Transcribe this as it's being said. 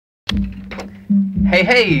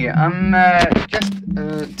Hey, I'm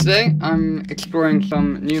today I'm exploring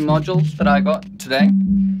some new modules that I got today.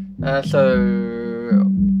 So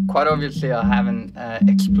quite obviously I haven't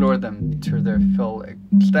explored them to their full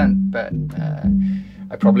extent, but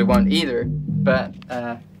I probably won't either. But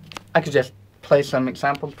I could just play some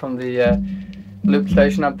examples from the loop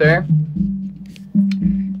station up there,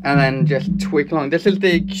 and then just tweak along. This is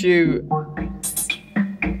the q107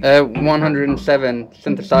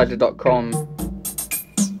 synthesizer.com.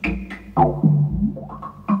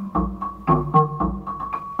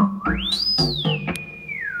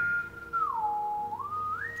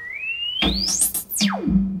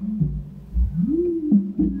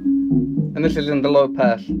 And this is in the low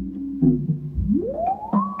pass.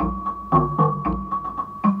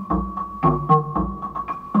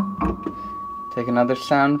 Take another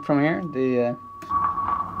sound from here. The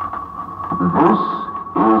This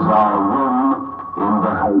is our room in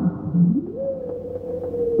the height.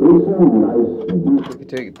 It's a nice we could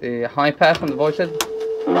take the high pass from the voices.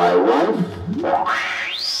 My wife.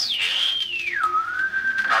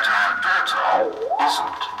 But our daughter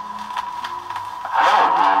isn't. Her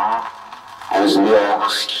room is near the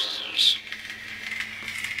stairs.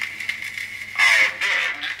 Our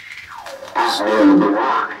bed is near the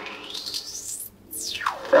wall.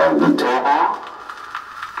 And the table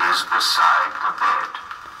is beside the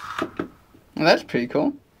bed. Well, that's pretty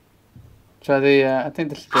cool. So the I think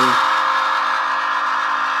this is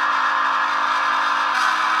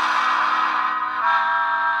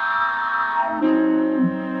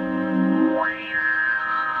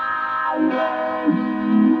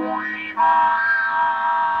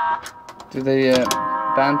the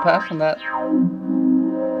band pass on that.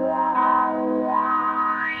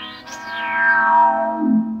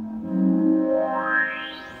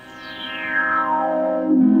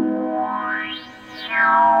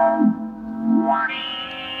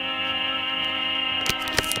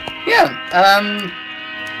 Yeah,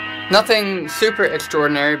 nothing super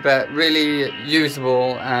extraordinary, but really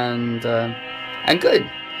usable and good.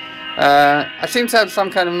 I seem to have some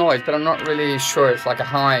kind of noise, but I'm not really sure. It's like a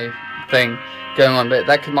high thing going on, but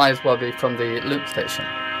that might as well be from the loop station.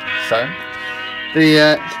 So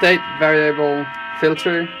the state variable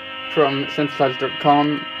filter from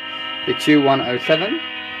synthesizer.com, the q107,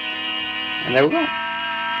 and there we go.